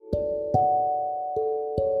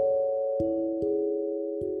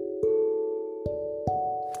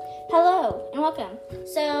welcome.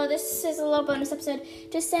 So this is a little bonus episode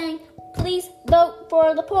just saying, please vote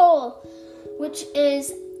for the poll, which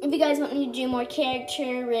is if you guys want me to do more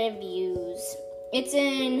character reviews. It's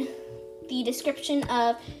in the description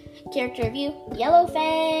of character review,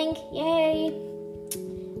 Yellowfang, yay.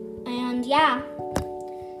 And yeah,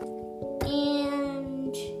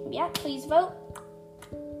 please vote.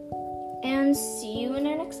 And see you in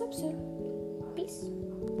our next episode. Peace.